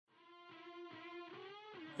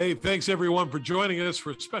Hey, thanks everyone for joining us for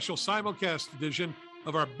a special simulcast edition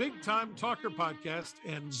of our Big Time Talker podcast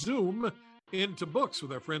and Zoom into books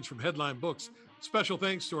with our friends from Headline Books. Special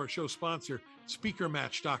thanks to our show sponsor,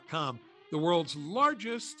 SpeakerMatch.com, the world's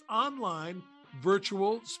largest online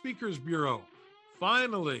virtual speakers bureau.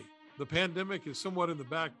 Finally, the pandemic is somewhat in the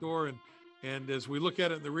back door, and as we look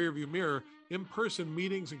at it in the rearview mirror, in-person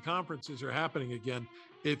meetings and conferences are happening again.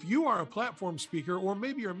 If you are a platform speaker or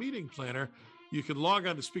maybe you're a meeting planner, you can log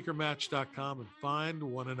on to SpeakerMatch.com and find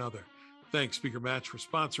one another. Thanks, SpeakerMatch, for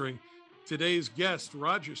sponsoring today's guest,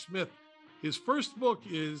 Roger Smith. His first book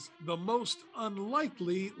is The Most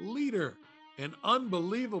Unlikely Leader, an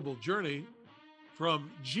unbelievable journey from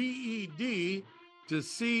GED to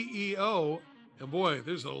CEO. And boy,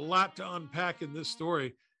 there's a lot to unpack in this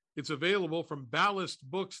story. It's available from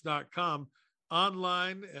ballastbooks.com,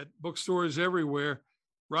 online at bookstores everywhere.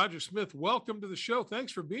 Roger Smith, welcome to the show.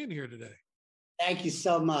 Thanks for being here today. Thank you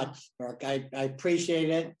so much, Burke. I appreciate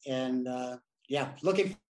it. And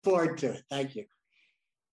looking forward to it. Thank you.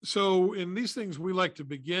 So in these things, we like to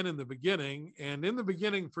begin in the beginning. And in the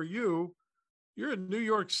beginning for you, you're a New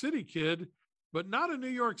York City kid, but not a New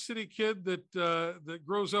York City kid that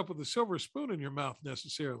grows up with a silver spoon in your mouth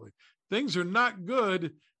necessarily. Things are not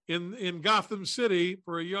good in Gotham City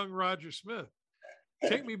for a young Roger Smith.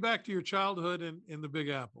 Take me back to your childhood in the Big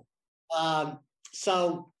Apple.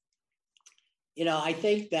 I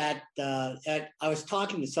think that I was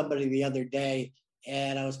talking to somebody the other day,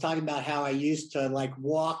 and I was talking about how I used to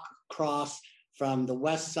walk across from the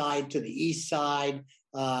west side to the east side.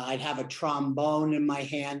 I'd have a trombone in my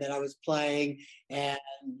hand that I was playing, and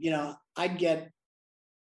I'd get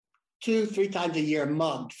 2-3 times a year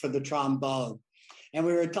mugged for the trombone. And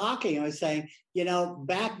we were talking. I was saying,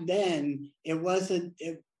 back then it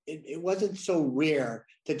wasn't so rare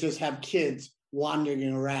to just have kids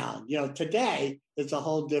wandering around. Today it's a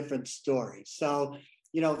whole different story. So,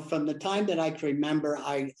 from the time that I can remember,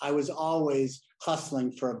 I was always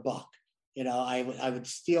hustling for a buck. I would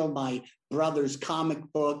steal my brother's comic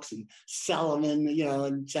books and sell them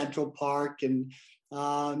in Central Park. And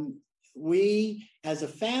we, as a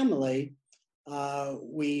family, my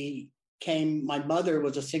mother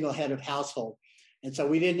was a single head of household. And so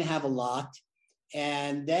we didn't have a lot.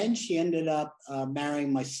 And then she ended up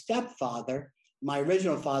marrying my stepfather. My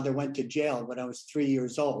original father went to jail when I was 3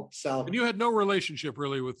 years old. And you had no relationship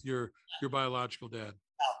really with your biological dad?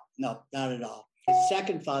 No, not at all. His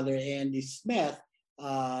second father, Andy Smith,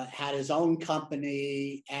 had his own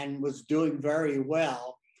company and was doing very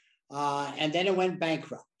well. And then it went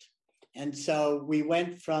bankrupt. And so we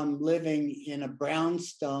went from living in a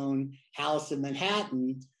brownstone house in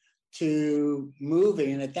Manhattan to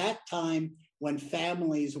moving. And at that time, when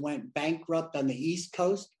families went bankrupt on the East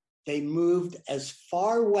Coast, they moved as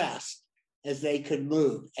far west as they could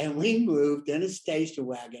move. And we moved in a station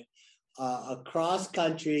wagon across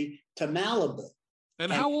country to Malibu.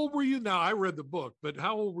 And how old were you now? I read the book, but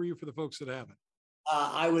how old were you for the folks that haven't?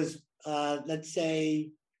 I was, let's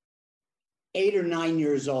say, 8 or 9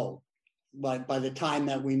 years old by the time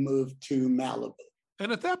that we moved to Malibu.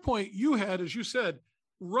 And at that point, you had, as you said,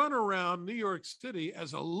 run around New York City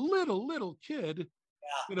as a little kid,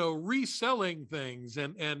 reselling things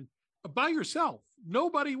and by yourself,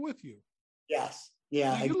 nobody with you. Yes.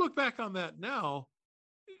 Yeah. So you look back on that now,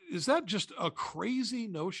 is that just a crazy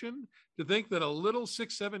notion to think that a little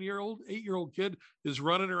 6, 7-year-old, 8-year-old kid is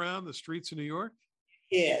running around the streets of New York?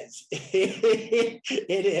 It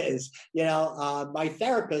is. My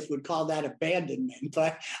therapist would call that abandonment,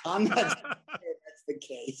 but I'm not sure that's the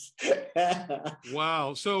case.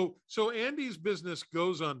 Wow. So Andy's business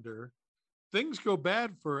goes under. Things go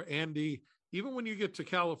bad for Andy, even when you get to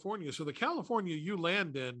California. So the California you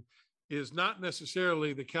land in is not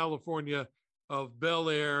necessarily the California of Bel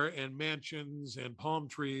Air and mansions and palm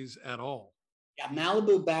trees at all. Yeah,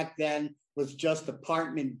 Malibu back then was just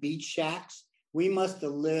apartment beach shacks. We must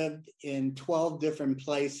have lived in 12 different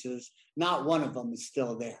places. Not one of them is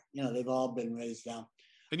still there. They've all been raised down.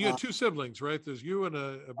 And you had 2 siblings, right? There's you and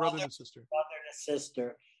a brother and a sister. Brother and a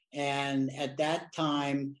sister. And at that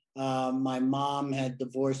time, my mom had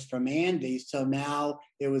divorced from Andy. So now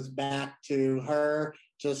it was back to her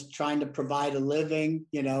just trying to provide a living.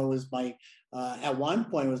 It was at one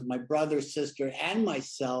point, it was my brother, sister, and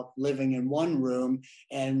myself living in one room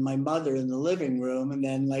and my mother in the living room. And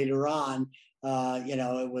then later on,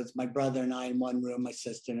 it was my brother and I in one room, my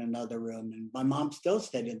sister in another room. And my mom still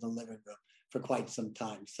stayed in the living room for quite some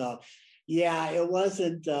time. So, yeah, it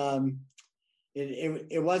wasn't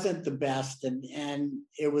it wasn't the best, and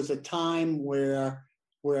it was a time where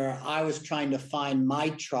I was trying to find my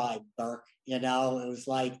tribe, Burke. It was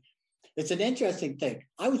like It's an interesting thing.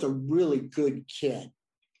 I was a really good kid,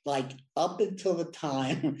 like up until the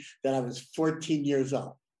time that I was 14 years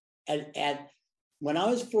old. And when I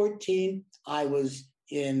was 14, I was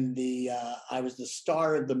the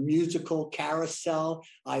star of the musical Carousel.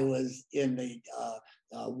 I was in the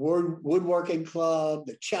woodworking club,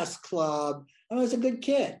 the chess club. I was a good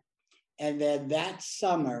kid. And then that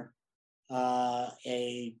summer,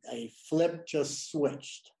 a flip just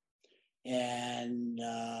switched, and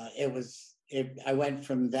I went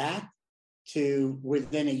from that to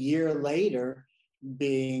within a year later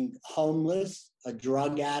being homeless, a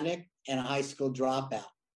drug addict, and a high school dropout.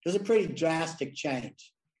 It was a pretty drastic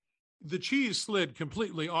change. The cheese slid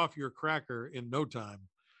completely off your cracker in no time.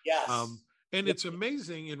 Yes. And it's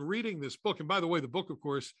amazing in reading this book. And by the way, the book, of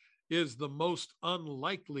course, is The Most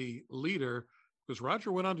Unlikely Leader, because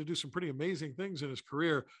Roger went on to do some pretty amazing things in his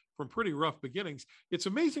career from pretty rough beginnings. It's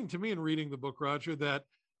amazing to me in reading the book, Roger, that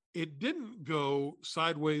it didn't go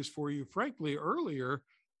sideways for you, frankly, earlier,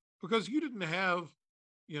 because you didn't have,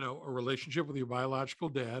 a relationship with your biological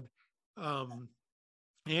dad.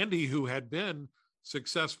 Andy, who had been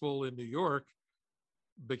successful in New York,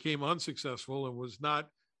 became unsuccessful and was not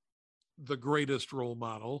the greatest role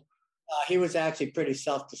model. He was actually pretty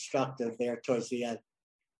self-destructive there towards the end.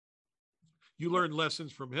 You learned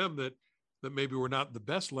lessons from him that maybe were not the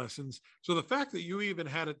best lessons. So the fact that you even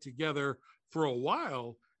had it together for a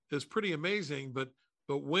while is pretty amazing. But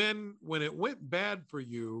when it went bad for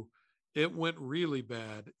you, it went really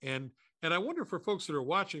bad. And I wonder for folks that are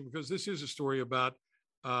watching, because this is a story about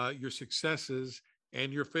your successes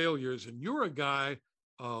and your failures, and you're a guy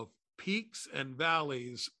of peaks and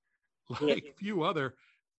valleys like few other.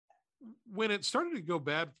 When it started to go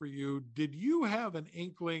bad for you, did you have an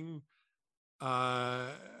inkling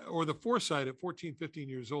or the foresight at 14, 15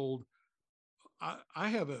 years old, I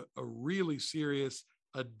have a really serious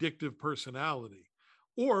addictive personality?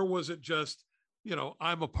 Or was it just,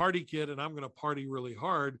 I'm a party kid and I'm going to party really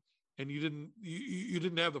hard, and you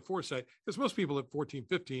didn't have the foresight? Because most people at 14,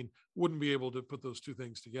 15 wouldn't be able to put those two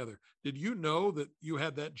things together. Did you know that you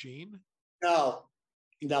had that gene? No,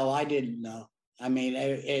 I didn't know. I mean,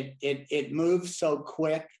 it moved so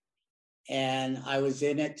quick, and I was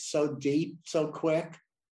in it so deep, so quick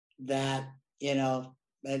that,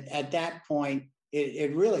 at that point,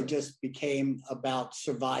 it really just became about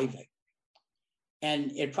surviving.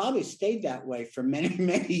 And it probably stayed that way for many,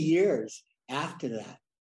 many years after that.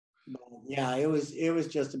 But yeah, it was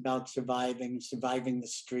just about surviving the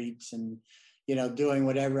streets, and, doing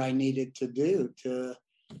whatever I needed to do to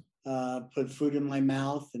put food in my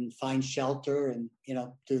mouth and find shelter and,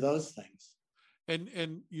 do those things.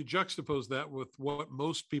 And you juxtapose that with what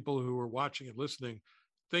most people who are watching and listening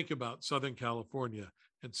think about Southern California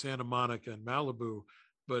and Santa Monica and Malibu,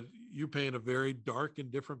 but you paint a very dark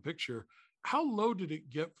and different picture. How low did it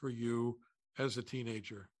get for you as a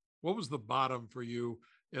teenager? What was the bottom for you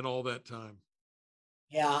in all that time?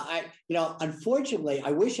 Yeah, unfortunately,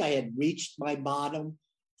 I wish I had reached my bottom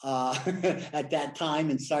at that time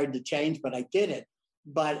and started to change, but I didn't.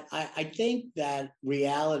 But I think that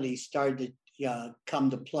reality started to come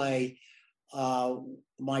to play.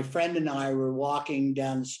 My friend and I were walking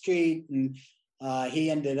down the street, and he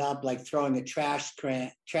ended up like throwing a trash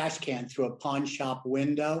can through a pawn shop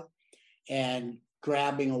window and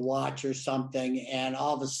grabbing a watch or something. And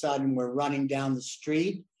all of a sudden we're running down the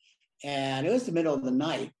street, and it was the middle of the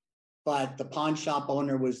night, but the pawn shop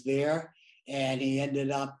owner was there, and he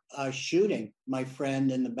ended up shooting my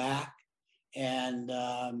friend in the back. And,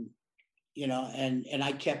 and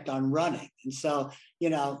I kept on running. And so,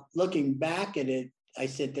 looking back at it, I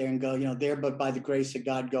sit there and go, there, but by the grace of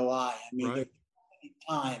God go I. I mean, right. There's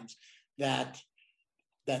times that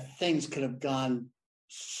things could have gone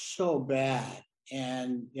so bad.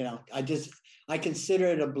 And, I consider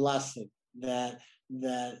it a blessing that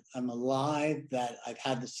I'm alive, that I've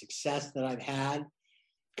had the success that I've had,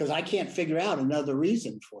 because I can't figure out another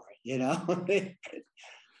reason for it,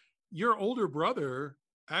 Your older brother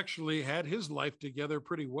actually had his life together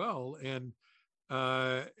pretty well. And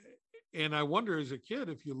I wonder, as a kid,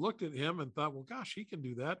 if you looked at him and thought, well, gosh, he can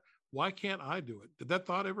do that, why can't I do it? Did that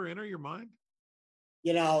thought ever enter your mind?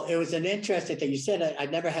 It was an interesting thing. You said I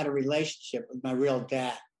never had a relationship with my real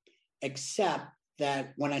dad, except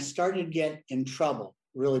that when I started to get in trouble,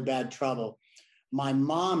 really bad trouble, my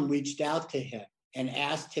mom reached out to him and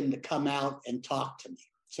asked him to come out and talk to me.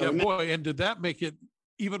 So yeah, boy, and did that make it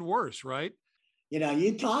even worse, right?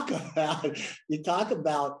 You talk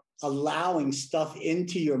about allowing stuff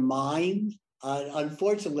into your mind.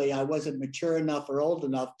 Unfortunately, I wasn't mature enough or old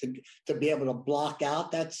enough to be able to block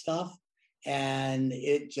out that stuff. and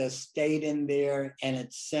it just stayed in there and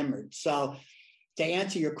it simmered. So to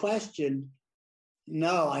answer your question,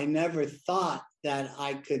 no, I never thought that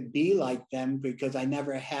I could be like them because I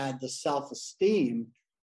never had the self-esteem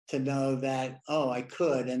to know that, oh, I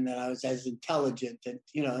could, and that I was as intelligent and,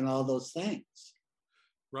 and all those things.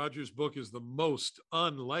 Roger's book is The Most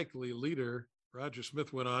Unlikely Leader. Roger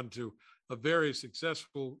Smith went on to a very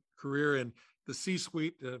successful career in the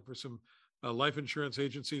C-suite for some life insurance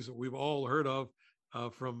agencies that we've all heard of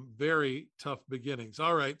from very tough beginnings.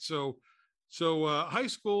 All right. So high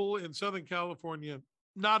school in Southern California,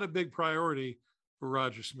 not a big priority for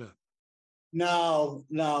Roger Smith. No,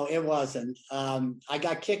 it wasn't. I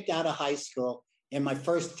got kicked out of high school in my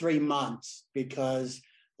first 3 months because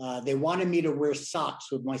they wanted me to wear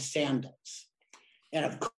socks with my sandals. And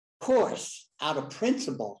of course, out of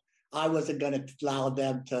principle, I wasn't going to allow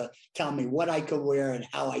them to tell me what I could wear and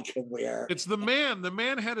how I could wear. It's the man. The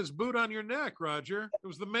man had his boot on your neck, Roger. It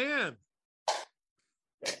was the man.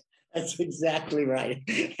 That's exactly right.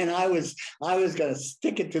 And I was going to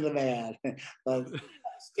stick it to the man. But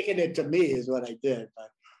sticking it to me is what I did. But,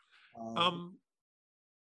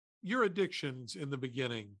 your addictions in the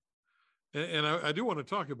beginning, and I do want to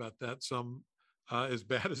talk about that some, as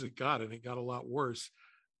bad as it got, and it got a lot worse.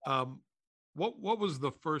 What was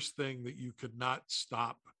the first thing that you could not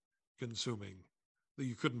stop consuming, that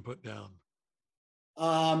you couldn't put down?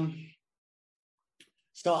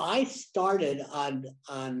 So I started on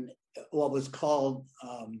what was called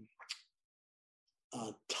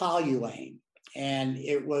toluene, and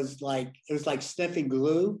it was like sniffing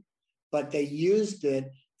glue, but they used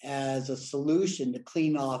it as a solution to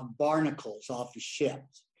clean off barnacles off of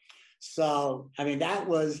ships. So I mean that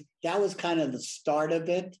was kind of the start of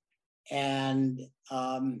it. And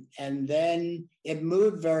then it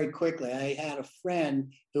moved very quickly. I had a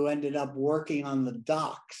friend who ended up working on the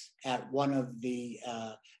docks at one of the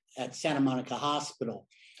at Santa Monica Hospital,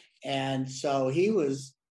 and so he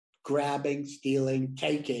was grabbing, stealing,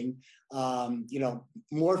 taking,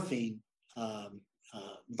 morphine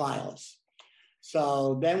vials.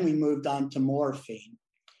 So then we moved on to morphine,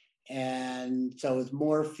 and so it was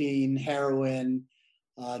morphine, heroin,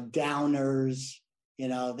 downers.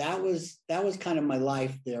 That was kind of my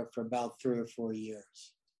life there for about 3 or 4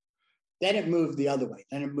 years. Then it moved the other way.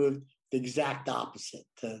 Then it moved the exact opposite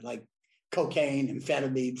to like cocaine,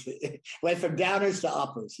 amphetamines. It went from downers to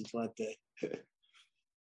uppers is what they.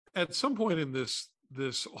 At some point in this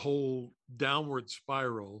whole downward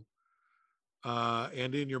spiral,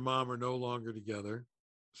 Andy and your mom are no longer together.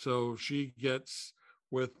 So she gets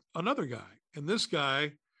with another guy. And this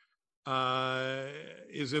guy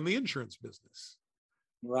is in the insurance business.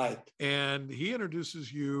 Right. And he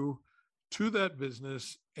introduces you to that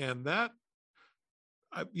business, and that,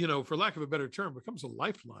 for lack of a better term, becomes a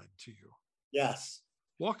lifeline to you. Yes.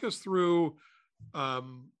 Walk us through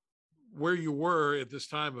where you were at this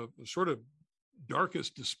time of sort of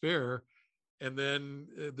darkest despair, and then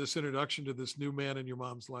this introduction to this new man in your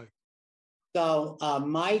mom's life. So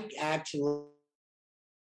Mike actually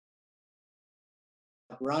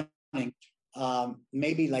running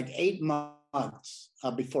maybe like 8 months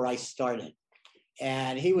before I started.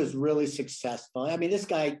 And he was really successful. I mean, this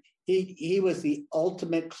guy, he was the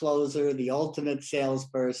ultimate closer, the ultimate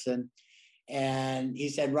salesperson. And he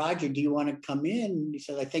said, Roger, do you want to come in? He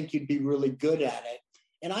said, I think you'd be really good at it.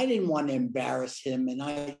 And I didn't want to embarrass him. And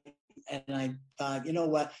I thought, you know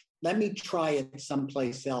what, let me try it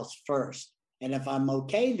someplace else first. And if I'm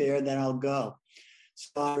okay there, then I'll go.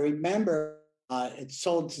 So I remember it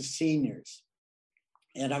sold to seniors.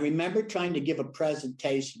 And I remember trying to give a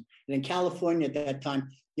presentation. And in California at that time,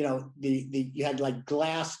 you had like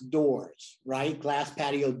glass doors, right? Glass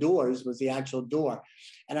patio doors was the actual door.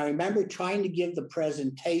 And I remember trying to give the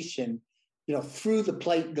presentation, through the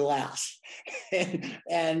plate glass.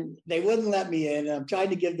 and they wouldn't let me in. And I'm trying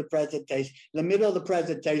to give the presentation. In the middle of the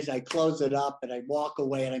presentation, I close it up and I walk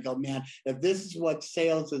away and I go, man, if this is what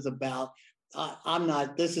sales is about,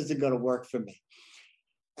 this isn't going to work for me.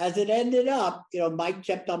 As it ended up, Mike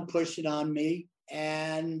kept on pushing on me,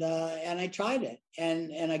 and I tried it.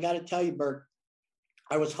 And I got to tell you, Bert,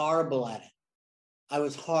 I was horrible at it.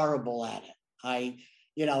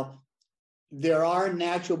 There are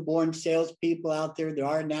natural born salespeople out there. There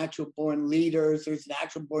are natural born leaders. There's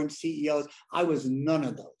natural born CEOs. I was none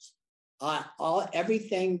of those.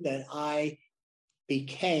 Everything that I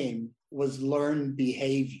became was learned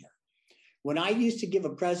behavior. When I used to give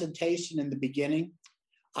a presentation in the beginning,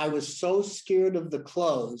 I was so scared of the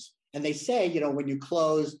close. And they say, when you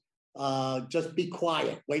close, just be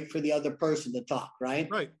quiet, wait for the other person to talk, right?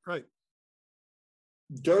 Right.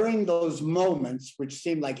 during those moments, which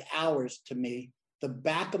seemed like hours to me, the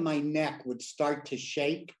back of my neck would start to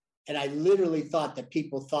shake. And I literally thought that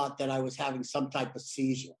people thought that I was having some type of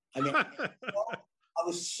seizure. I mean, I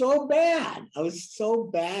was so bad. I was so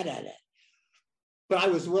bad at it. But I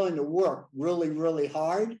was willing to work really, really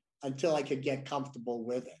hard until I could get comfortable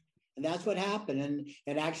with it. And that's what happened.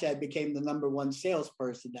 And actually, I became the number one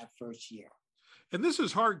salesperson that first year. And this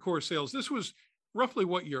is hardcore sales. This was roughly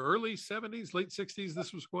what, your early 70s, late 60s,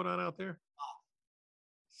 this was going on out there?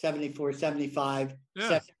 74, 75. Yeah.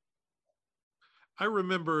 70. I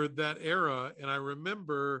remember that era, and I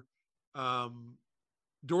remember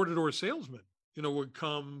door-to-door salesmen, would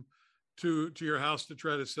come to your house to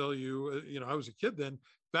try to sell you, I was a kid then,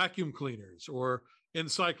 vacuum cleaners or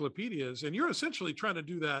encyclopedias. And you're essentially trying to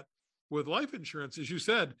do that with life insurance, as you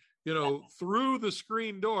said, through the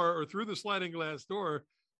screen door or through the sliding glass door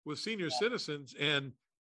with senior citizens, and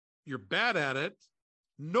you're bad at it.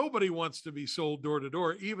 Nobody wants to be sold door to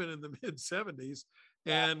door, even in the mid 70s.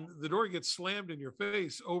 And the door gets slammed in your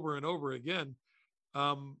face over and over again.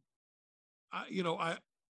 I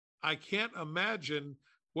can't imagine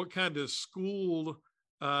what kind of school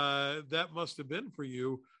that must have been for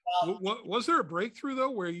you. Was there a breakthrough though,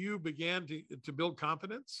 where you began to build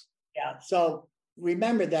confidence? Yeah. So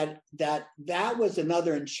remember that was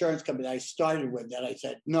another insurance company that I started with that I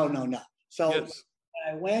said, no. So yes.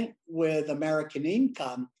 When I went with American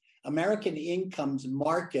Income, American Income's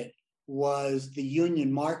market was the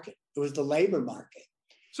union market. It was the labor market.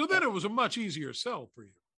 So then it was a much easier sell for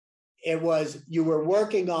you. It was, you were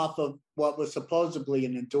working off of what was supposedly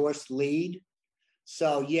an endorsed lead.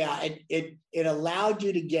 So yeah, it allowed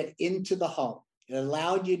you to get into the home. It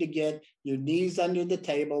allowed you to get your knees under the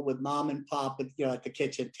table with mom and pop at the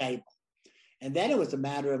kitchen table. And then it was a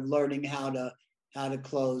matter of learning how to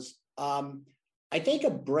close. I think a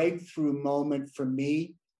breakthrough moment for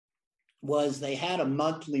me was they had a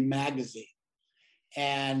monthly magazine.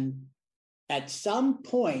 And at some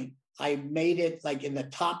point, I made it like in the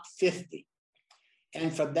top 50.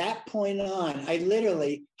 And from that point on, I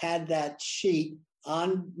literally had that sheet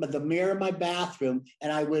on the mirror of my bathroom,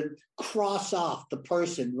 and I would cross off the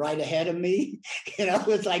person right ahead of me. It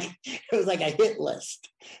was like a hit list.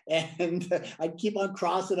 And I'd keep on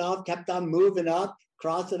crossing off, kept on moving up,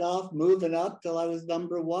 cross it off, moving up till I was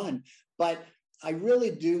number one. But I really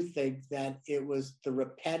do think that it was the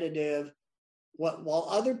repetitive. While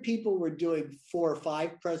other people were doing 4 or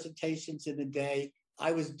 5 presentations in a day,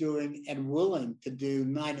 I was doing and willing to do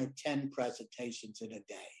 9 or 10 presentations in a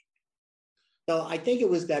day. So I think it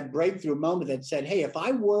was that breakthrough moment that said, hey, if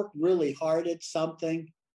I work really hard at something,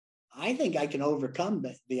 I think I can overcome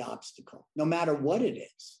the obstacle, no matter what it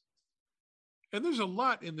is. And there's a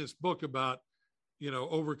lot in this book about,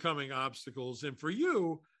 overcoming obstacles. And for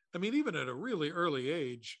you, I mean, even at a really early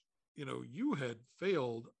age, you had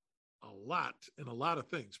failed a lot in a lot of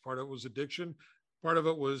things. Part of it was addiction. Part of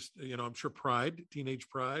it was, I'm sure pride, teenage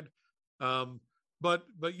pride. But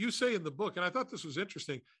you say in the book, and I thought this was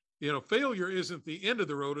interesting, failure isn't the end of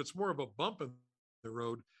the road. It's more of a bump in the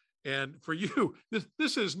road. And for you,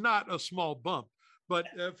 this is not a small bump. But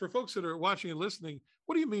for folks that are watching and listening,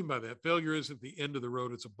 what do you mean by that? Failure isn't the end of the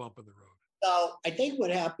road. It's a bump in the road. So I think what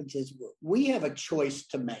happens is we have a choice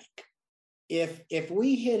to make. If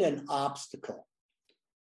we hit an obstacle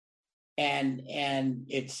and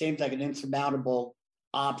it seems like an insurmountable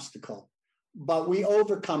obstacle, but we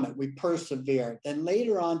overcome it, we persevere, then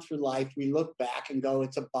later on through life, we look back and go,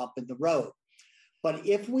 it's a bump in the road. But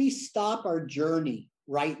if we stop our journey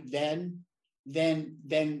right then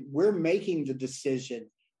we're making the decision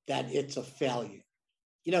that it's a failure.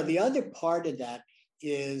 The other part of that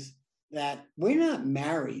is that we're not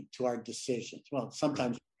married to our decisions. Well,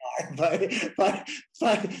 sometimes we are,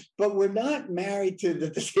 but we're not married to the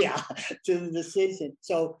decision.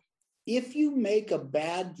 So if you make a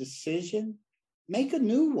bad decision, make a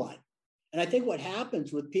new one. And I think what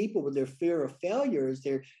happens with people with their fear of failure is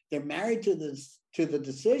they're married to the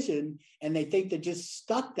decision, and they think they're just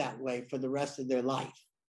stuck that way for the rest of their life.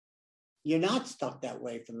 You're not stuck that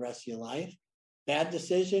way for the rest of your life. Bad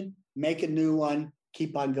decision, make a new one,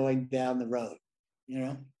 keep on going down the road,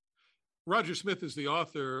 Roger Smith is the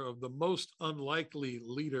author of The Most Unlikely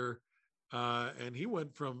Leader. And he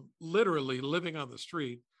went from literally living on the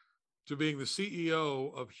street to being the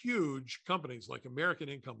CEO of huge companies like American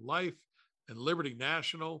Income Life and Liberty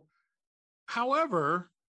National.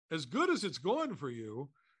 However, as good as it's going for you,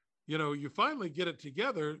 you finally get it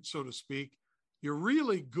together, so to speak. You're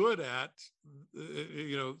really good at,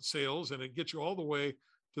 sales, and it gets you all the way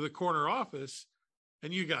to the corner office,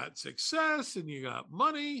 and you got success and you got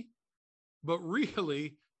money, but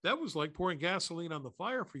really that was like pouring gasoline on the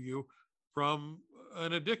fire for you from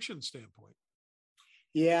an addiction standpoint.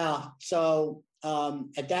 Yeah. So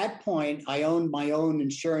at that point, I owned my own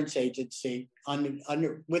insurance agency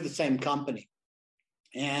under with the same company,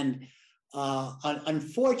 and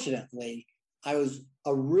unfortunately, I was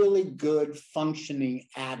a really good functioning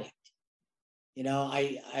addict. You know,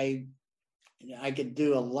 I could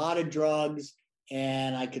do a lot of drugs,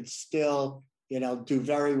 and I could still, do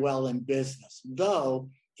very well in business. Though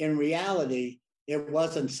in reality, it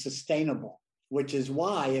wasn't sustainable, which is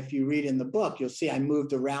why, if you read in the book, you'll see I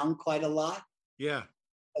moved around quite a lot. Yeah.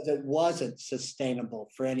 Because it wasn't sustainable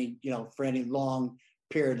for any long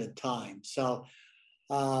period of time. So,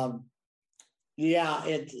 yeah,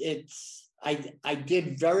 I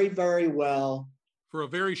did very, very well for a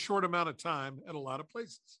very short amount of time at a lot of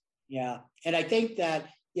places. Yeah. And I think that,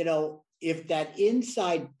 if that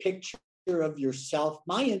inside picture of yourself,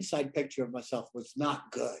 my inside picture of myself was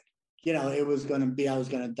not good. It was going to be, I was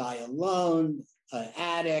going to die alone, an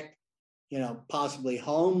addict, possibly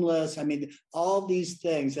homeless. I mean, all these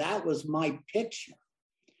things, that was my picture.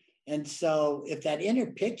 And so if that inner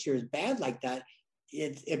picture is bad like that,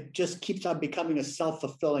 it just keeps on becoming a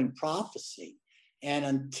self-fulfilling prophecy. And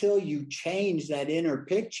until you change that inner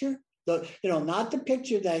picture, not the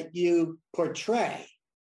picture that you portray,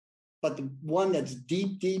 but the one that's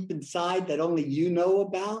deep, deep inside that only you know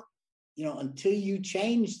about, until you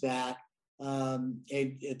change that,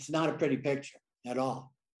 it's not a pretty picture at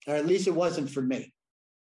all. Or at least it wasn't for me.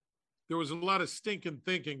 There was a lot of stinking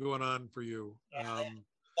thinking going on for you.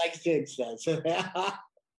 Like Sid says.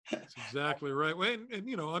 That's exactly right.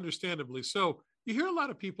 And understandably so. You hear a lot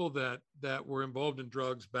of people that were involved in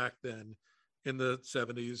drugs back then in the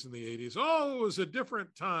 70s and the 80s. Oh, it was a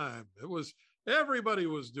different time. Everybody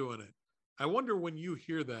was doing it. I wonder when you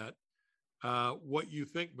hear that, what you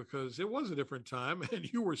think, because it was a different time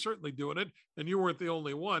and you were certainly doing it and you weren't the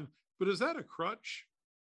only one. But is that a crutch?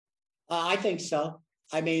 I think so.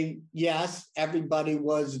 I mean, yes, everybody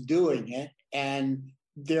was doing it, and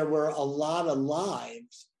there were a lot of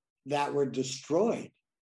lives that were destroyed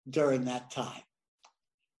during that time.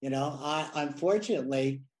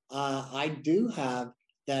 Unfortunately, I do have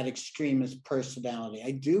that extremist personality.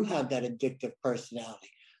 I do have that addictive personality.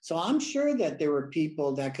 So I'm sure that there were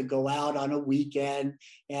people that could go out on a weekend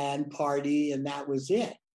and party, and that was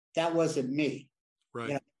it. That wasn't me.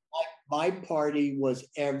 Right. My party was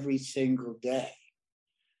every single day.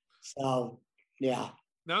 So, yeah.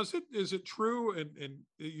 Now, is it true, and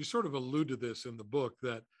you sort of allude to this in the book,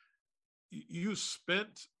 that you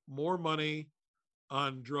spent more money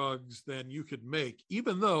on drugs than you could make,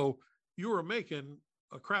 even though you were making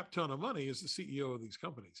a crap ton of money as the CEO of these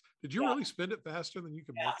companies? Did you really spend it faster than you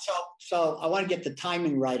could make? So I want to get the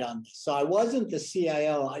timing right on this. So I wasn't the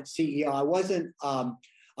CEO.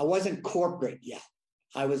 I wasn't corporate yet.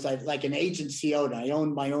 I was like an agency owner. I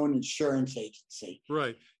owned my own insurance agency.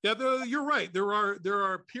 Right. Yeah, you're right. There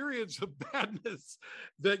are periods of badness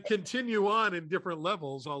that continue on in different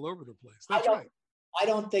levels all over the place. That's right. I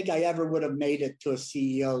don't think I ever would have made it to a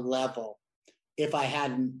CEO level if I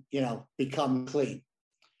hadn't, become clean.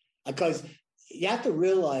 Because you have to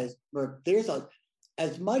realize, Burke, there's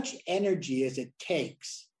as much energy as it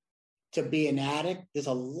takes to be an addict. There's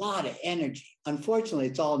a lot of energy. Unfortunately,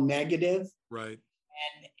 it's all negative. Right.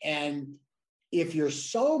 And if you're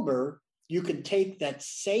sober, you can take that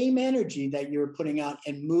same energy that you're putting out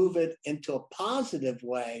and move it into a positive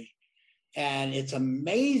way. And it's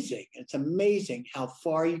amazing. It's amazing how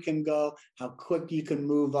far you can go, how quick you can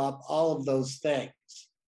move up, all of those things.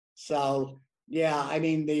 So, yeah, I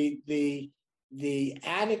mean, the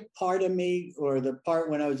addict part of me, or the part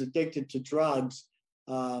when I was addicted to drugs,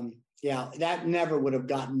 that never would have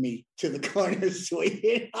gotten me to the corner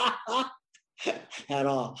suite at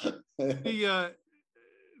all.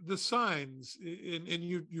 The signs, and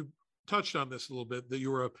you touched on this a little bit, that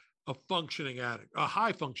you were a functioning addict, a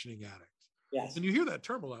high functioning addict. Yes. And you hear that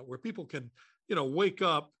term a lot, where people can, wake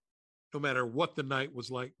up no matter what the night was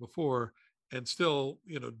like before and still,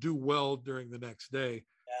 do well during the next day.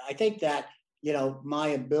 I think that, my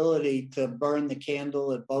ability to burn the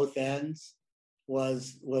candle at both ends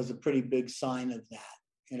was a pretty big sign of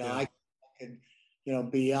that. I could,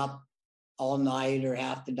 be up all night or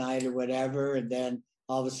half the night or whatever, and then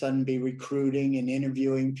all of a sudden be recruiting and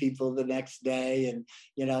interviewing people the next day, and,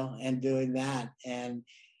 and doing that. And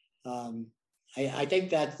I think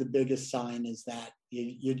that's the biggest sign, is that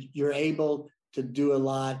you're able to do a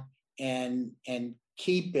lot and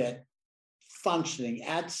keep it functioning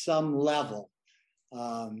at some level.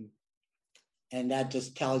 And that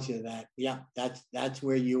just tells you that, that's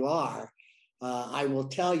where you are. I will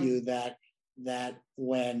tell you that that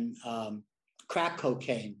when crack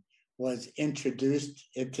cocaine was introduced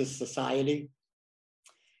into society,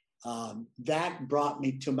 that brought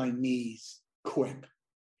me to my knees quick.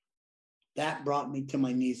 That brought me to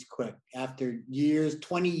my knees quick. After years,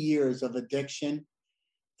 20 years of addiction,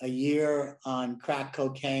 a year on crack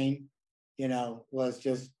cocaine, was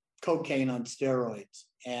just cocaine on steroids.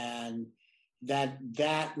 And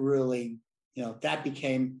that really, that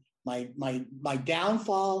became my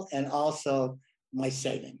downfall and also my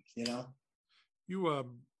savings, You,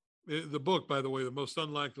 the book, by the way, The Most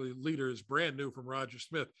Unlikely Leader, is brand new from Roger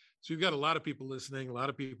Smith. So you've got a lot of people listening, a lot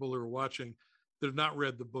of people who are watching that have not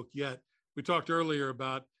read the book yet. We talked earlier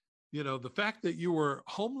about, the fact that you were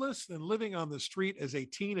homeless and living on the street as a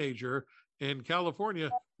teenager in California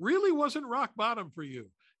really wasn't rock bottom for you.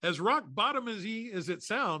 As rock bottom as it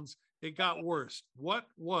sounds, it got worse. What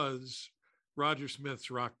was Roger Smith's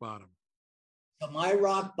rock bottom? So my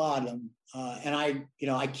rock bottom, and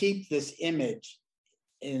I keep this image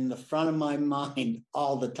in the front of my mind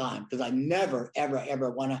all the time because I never, ever, ever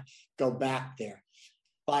want to go back there.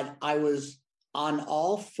 But I was on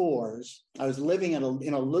all fours. I was living in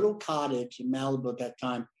a little cottage in Malibu at that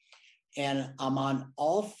time, and I'm on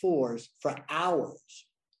all fours for hours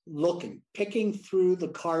picking through the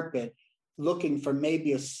carpet, looking for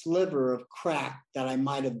maybe a sliver of crack that I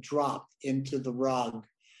might have dropped into the rug.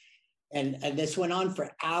 And this went on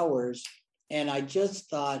for hours. And I just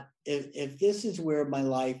thought, if this is where my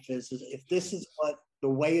life is, if this is the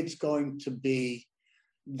way it's going to be,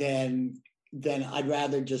 then I'd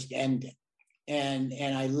rather just end it.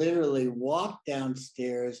 And I literally walked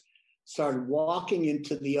downstairs, started walking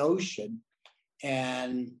into the ocean,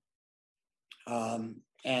 and try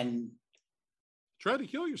to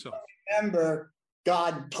kill yourself. I remember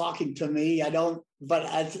God talking to me. I don't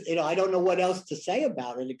know what else to say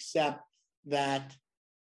about it except that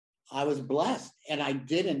I was blessed, and I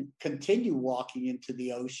didn't continue walking into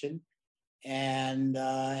the ocean, and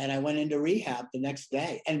I went into rehab the next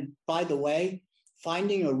day. And by the way,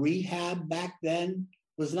 finding a rehab back then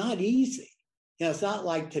was not easy. It's not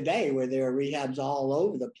like today where there are rehabs all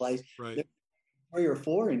over the place. Right. There were 3 or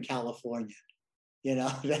 4 in California,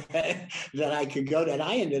 that I could go to. And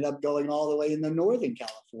I ended up going all the way in the Northern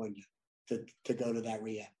California to go to that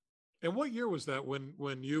rehab. And what year was that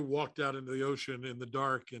when you walked out into the ocean in the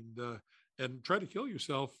dark and tried to kill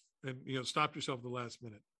yourself and stopped yourself at the last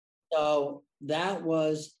minute? So that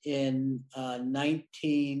was in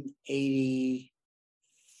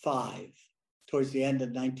 1985, towards the end of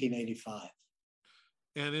 1985.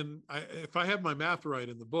 And if I have my math right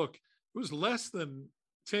in the book, it was less than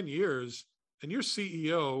 10 years, and you're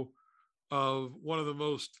CEO of one of the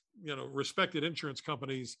most respected insurance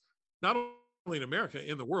companies, not only in America,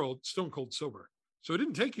 in the world, stone cold sober. So it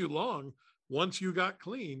didn't take you long once you got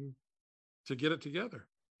clean to get it together.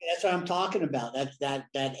 That's what I'm talking about. That's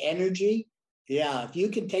that energy. Yeah, if you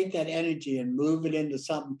can take that energy and move it into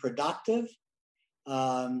something productive,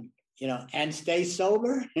 and stay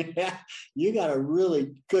sober, you got a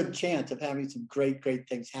really good chance of having some great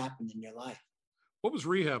things happen in your life. What was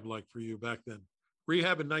rehab like for you back then?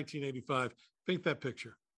 Rehab in 1985. Paint that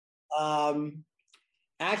picture.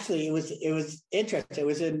 Actually, it was interesting. It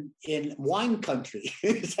was in wine country.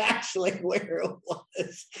 It's actually where it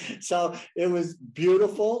was. So it was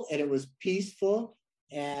beautiful and it was peaceful,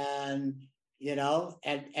 and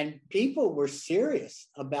and people were serious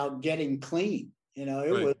about getting clean.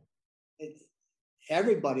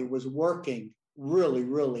 Everybody was working really,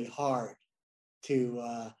 really hard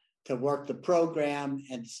to work the program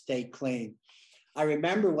and stay clean. I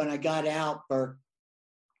remember when I got out, Burke,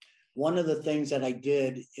 one of the things that I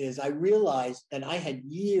did is I realized that I had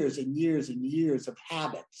years and years and years of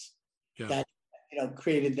habits that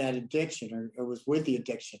created that addiction or was with the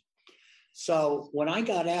addiction. So when I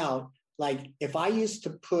got out, like if I used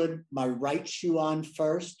to put my right shoe on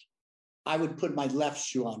first, I would put my left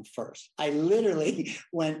shoe on first. I literally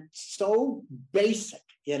went so basic,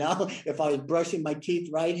 if I was brushing my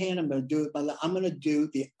teeth right hand, I'm going to do it with my left. I'm going to do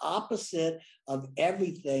the opposite of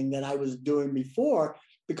everything that I was doing before,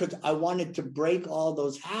 because I wanted to break all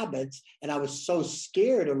those habits, and I was so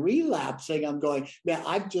scared of relapsing. I'm going, man,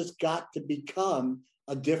 I've just got to become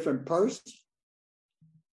a different person.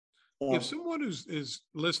 If someone is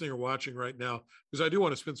listening or watching right now, because I do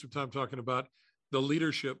want to spend some time talking about the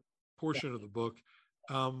leadership portion of the book,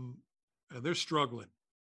 and they're struggling,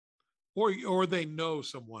 or they know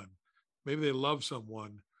someone, maybe they love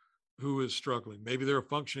someone who is struggling. Maybe they're a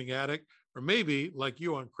functioning addict, or maybe like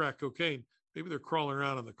you on crack cocaine, maybe they're crawling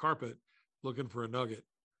around on the carpet looking for a nugget.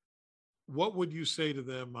 What would you say to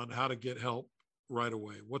them on how to get help right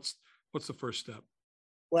away? What's the first step?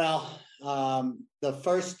 Well, the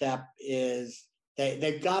first step is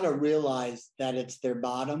they've got to realize that it's their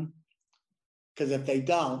bottom, because if they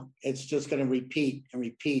don't, it's just going to repeat and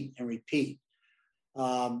repeat and repeat.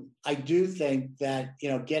 I do think that,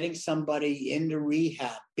 getting somebody into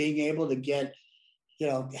rehab, being able to get,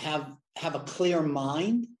 have a clear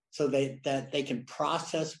mind so that they can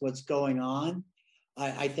process what's going on,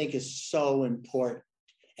 I think is so important.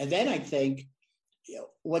 And then I think,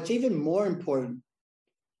 what's even more important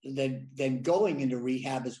than going into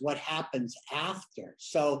rehab is what happens after.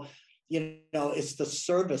 So, it's the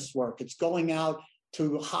service work. It's going out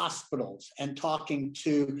to hospitals and talking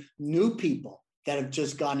to new people that have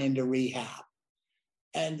just gone into rehab.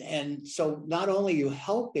 And so not only are you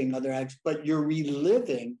helping other addicts, but you're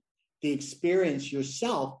reliving the experience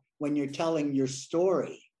yourself when you're telling your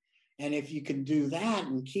story. And if you can do that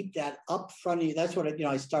and keep that up front of you, that's what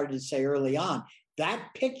I started to say early on. That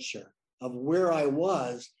picture of where I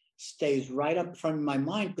was stays right up front of my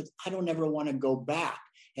mind, because I don't ever want to go back.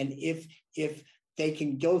 And if they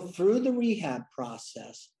can go through the rehab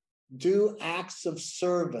process, do acts of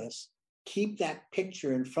service, keep that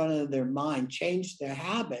picture in front of their mind, change their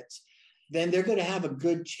habits, then they're going to have a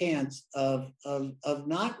good chance of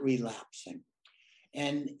not relapsing.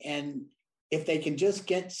 And if they can just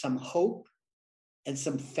get some hope and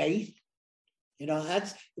some faith,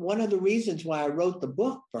 that's one of the reasons why I wrote the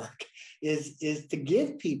book, Burke, is to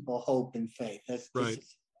give people hope and faith. That's right.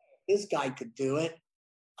 This guy could do it.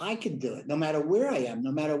 I can do it, no matter where I am,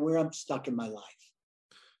 no matter where I'm stuck in my life.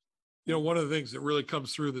 One of the things that really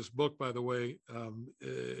comes through this book, by the way,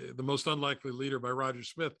 The Most Unlikely Leader by Roger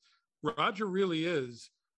Smith, Roger really is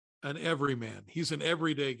an everyman. He's an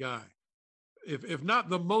everyday guy. If not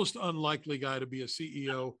the most unlikely guy to be a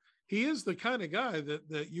CEO, he is the kind of guy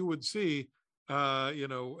that you would see, at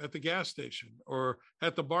the gas station or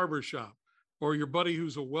at the barber shop, or your buddy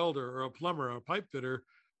who's a welder or a plumber or a pipe fitter.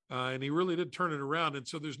 And he really did turn it around. And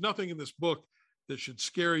so there's nothing in this book that should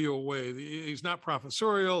scare you away. He's not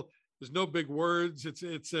professorial. There's no big words.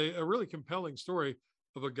 It's a really compelling story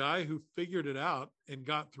of a guy who figured it out and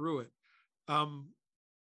got through it.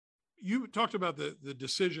 You talked about the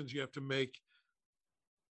decisions you have to make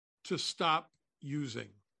to stop using.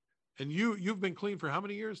 And you've been clean for how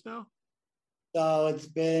many years now? So it's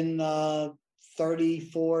been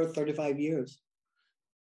 34, 35 years.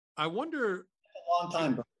 I wonder. A long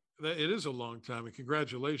time, bro. It is a long time, and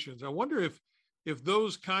congratulations. I wonder if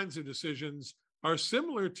those kinds of decisions are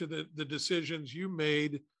similar to the decisions you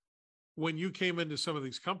made when you came into some of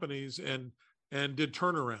these companies and did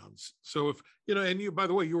turnarounds. So if, and you, by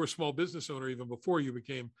the way, you were a small business owner even before you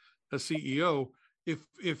became a CEO.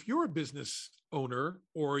 If you're a business owner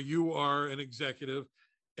or you are an executive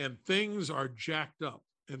and things are jacked up,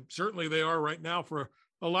 and certainly they are right now for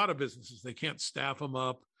a lot of businesses, they can't staff them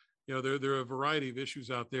up. There are a variety of issues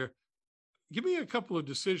out there. Give me a couple of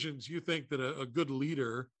decisions you think that a good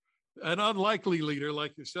leader, an unlikely leader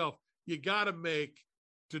like yourself, you got to make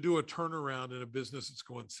to do a turnaround in a business that's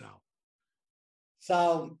going south.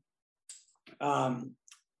 So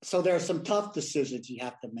there are some tough decisions you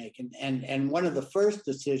have to make. And one of the first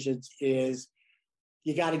decisions is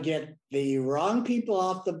you got to get the wrong people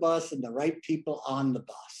off the bus and the right people on the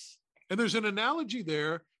bus. And there's an analogy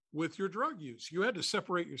there with your drug use. You had to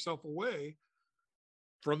separate yourself away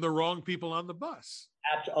from the wrong people on the bus.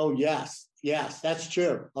 Oh, yes, that's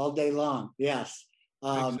true. All day long. Yes.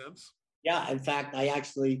 Makes sense. Yeah. In fact,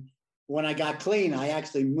 when I got clean, I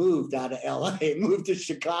actually moved out of LA, moved to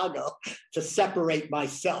Chicago to separate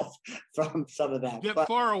myself from some of that. Get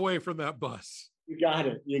far away from that bus. You got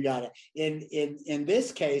it. In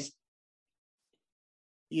this case,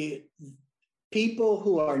 people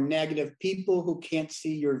who are negative, people who can't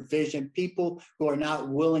see your vision, people who are not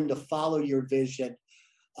willing to follow your vision,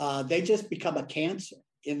 they just become a cancer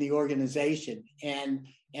in the organization. And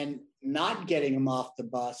not getting them off the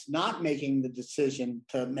bus, not making the decision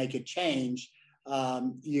to make a change,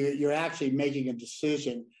 you're actually making a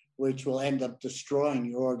decision which will end up destroying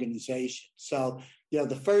your organization. So,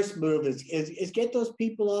 the first move is get those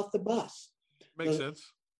people off the bus. Makes sense.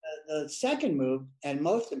 The second move, and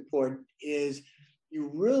most important, is you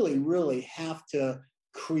really, really have to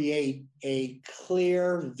create a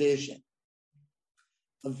clear vision,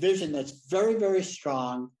 a vision that's very, very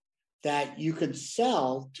strong that you can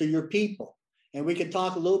sell to your people. And we can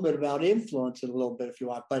talk a little bit about influence in a little bit if you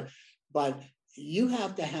want, but you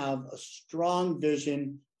have to have a strong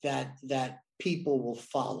vision that people will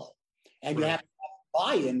follow. And right. You have to have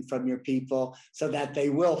buy-in from your people so that they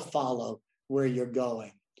will follow where you're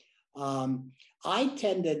going. I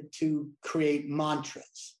tended to create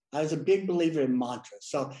mantras. I was a big believer in mantras.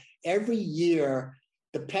 So every year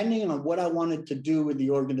depending on what I wanted to do with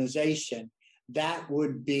the organization, that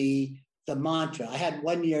would be the mantra. I had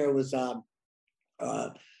one year, it was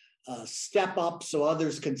step up so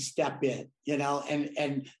others can step in,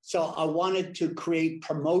 and so I wanted to create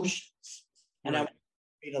promotions, and right. I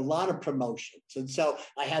made a lot of promotions. And so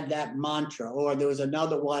I had that mantra. Or there was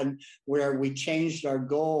another one where we changed our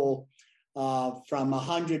goal from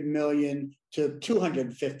 100 million to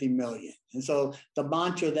 250 million. And so the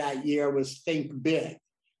mantra that year was think big,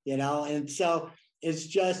 and so it's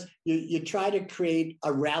just, you try to create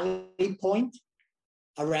a rally point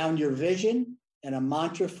around your vision and a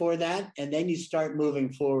mantra for that, and then you start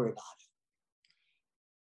moving forward on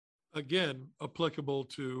it. Again, applicable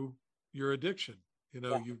to your addiction.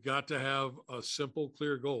 You've got to have a simple,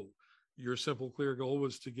 clear goal. Your simple, clear goal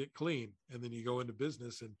was to get clean, and then you go into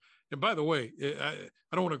business. And by the way, I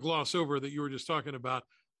don't want to gloss over that you were just talking about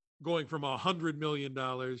going from $100 million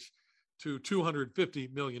to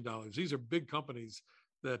 $250 million. These are big companies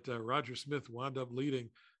that Roger Smith wound up leading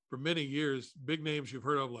for many years. Big names you've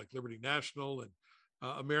heard of like Liberty National and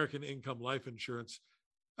American Income Life Insurance.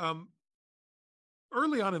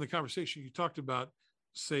 Early on in the conversation, you talked about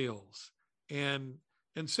sales, and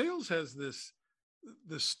sales has this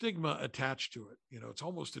stigma attached to it. It's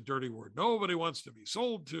almost a dirty word. Nobody wants to be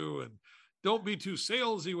sold to, and don't be too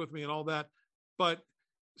salesy with me and all that. But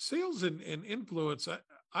sales and influence,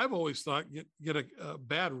 I've always thought get a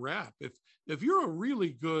bad rap. If you're a really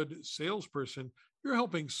good salesperson, you're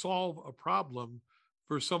helping solve a problem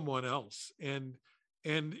for someone else. And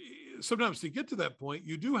sometimes to get to that point,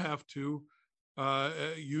 you do have to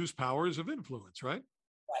use powers of influence, right?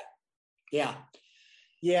 Right.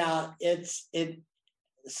 Yeah.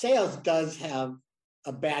 Sales does have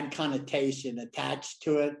a bad connotation attached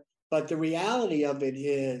to it, but the reality of it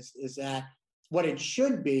is that what it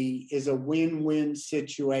should be is a win-win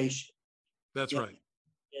situation. That's right.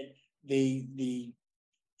 The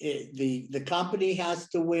company has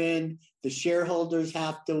to win, the shareholders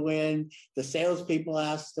have to win, the salespeople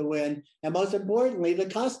has to win, and most importantly, the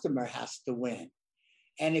customer has to win.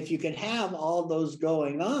 And if you can have all those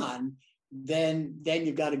going on, then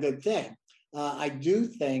you've got a good thing. I do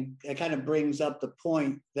think it kind of brings up the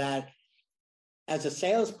point that as a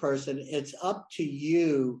salesperson, it's up to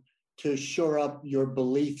you to shore up your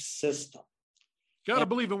belief system. You got to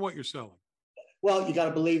believe in what you're selling. Well, you got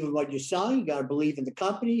to believe in what you're selling. You got to believe in the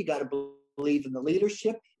company. You got to believe in the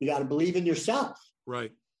leadership. You got to believe in yourself.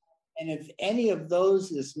 Right. And if any of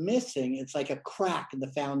those is missing, it's like a crack in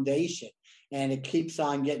the foundation, and it keeps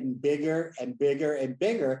on getting bigger and bigger and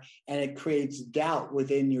bigger, and it creates doubt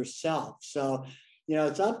within yourself. So,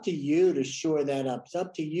 it's up to you to shore that up. It's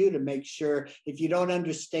up to you to make sure, if you don't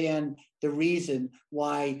understand the reason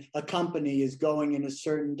why a company is going in a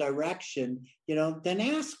certain direction, then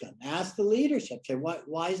ask them, ask the leadership, say,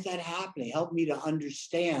 why is that happening? Help me to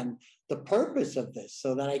understand the purpose of this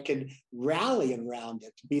so that I can rally around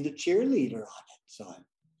it, to be the cheerleader on it. So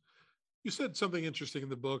you said something interesting in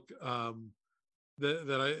the book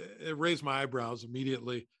that it raised my eyebrows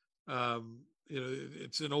immediately.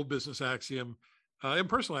 It's an old business axiom. And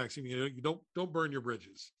personal axiom, you don't burn your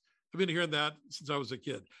bridges. I've been hearing that since I was a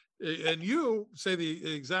kid. And you say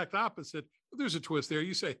the exact opposite. There's a twist there.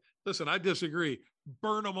 You say, listen, I disagree.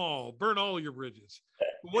 Burn them all. Burn all your bridges.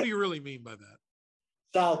 What do you really mean by that?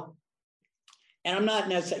 So, and I'm not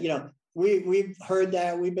necessarily, we've heard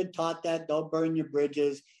that. We've been taught that. Don't burn your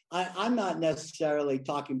bridges. I'm not necessarily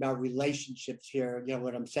talking about relationships here.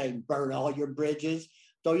 What I'm saying, burn all your bridges,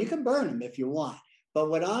 though you can burn them if you want.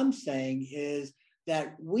 But what I'm saying is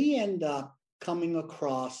that we end up coming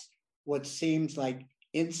across what seems like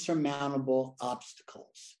insurmountable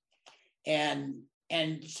obstacles. And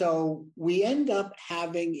so we end up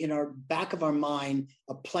having in our back of our mind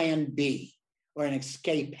a plan B or an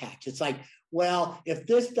escape hatch. It's like, well, if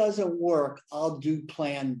this doesn't work, I'll do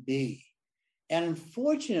plan B. And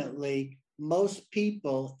unfortunately, most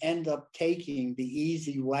people end up taking the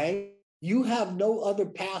easy way. You have no other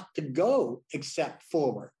path to go except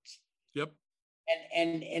forwards. Yep.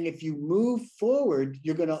 And if you move forward,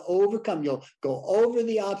 you're going to overcome. You'll go over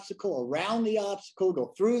the obstacle, around the obstacle,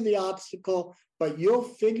 go through the obstacle, but you'll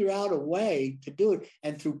figure out a way to do it.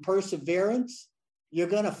 And through perseverance, you're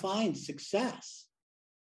going to find success.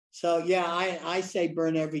 So, yeah, I say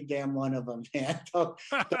burn every damn one of them, man.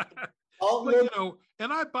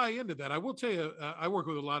 And I buy into that. I will tell you, I work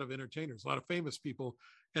with a lot of entertainers, a lot of famous people.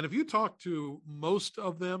 And if you talk to most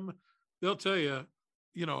of them, they'll tell you,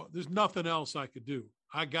 there's nothing else I could do.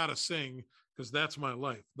 I got to sing because that's my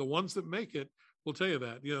life. The ones that make it will tell you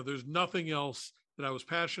that, there's nothing else that I was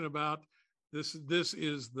passionate about. This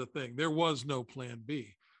is the thing. There was no plan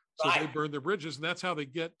B. So they burn their bridges, and that's how they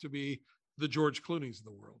get to be the George Clooney's of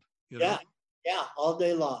the world. You know? Yeah, all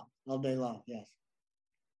day long, yes.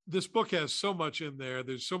 This book has so much in there.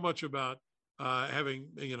 There's so much about having,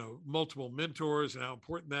 multiple mentors and how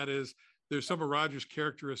important that is. There's some of Roger's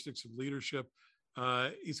characteristics of leadership.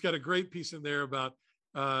 He's got a great piece in there about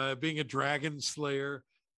being a dragon slayer.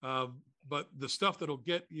 But the stuff that'll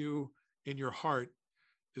get you in your heart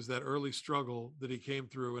is that early struggle that he came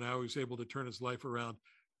through and how he was able to turn his life around.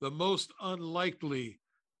 The most unlikely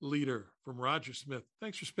leader from Roger Smith.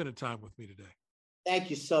 Thanks for spending time with me today. Thank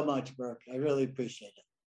you so much, Burke. I really appreciate it.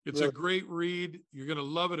 It's a great read. You're going to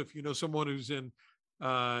love it if you know someone who's in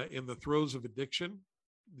the throes of addiction.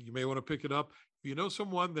 You may want to pick it up. If you know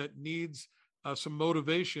someone that needs some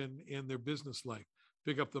motivation in their business life,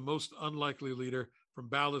 pick up The Most Unlikely Leader from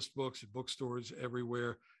Ballast Books at bookstores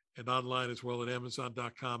everywhere and online as well at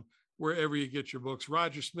Amazon.com, wherever you get your books.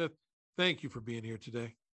 Roger Smith, thank you for being here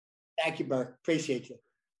today. Thank you, Burke. Appreciate you.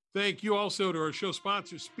 Thank you also to our show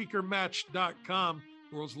sponsor, SpeakerMatch.com,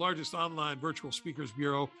 the world's largest online virtual speakers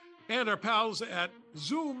bureau, and our pals at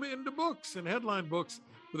Zoom into Books and Headline Books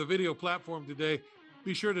with a video platform today.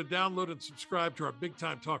 Be sure to download and subscribe to our Big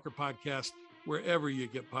Time Talker podcast wherever you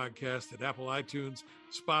get podcasts, at Apple iTunes,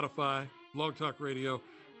 Spotify, Blog Talk Radio.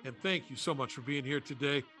 And thank you so much for being here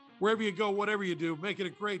today. Wherever you go, whatever you do, make it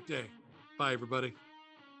a great day. Bye, everybody.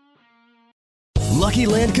 Lucky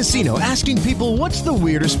Land Casino, asking people, what's the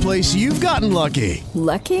weirdest place you've gotten lucky?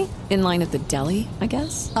 Lucky? In line at the deli, I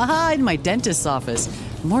guess? Aha, in my dentist's office.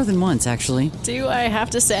 More than once, actually. Do I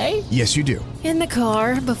have to say? Yes, you do. In the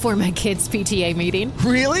car before my kids' PTA meeting.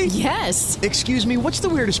 Really? Yes. Excuse me, what's the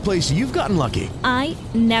weirdest place you've gotten lucky? I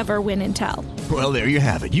never win and tell. Well, there you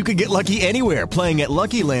have it. You can get lucky anywhere, playing at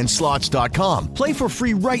LuckyLandSlots.com. Play for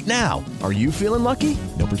free right now. Are you feeling lucky?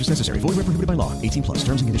 No purchase necessary. Void where prohibited by law. 18+.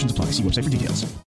 Terms and conditions apply. See website for details.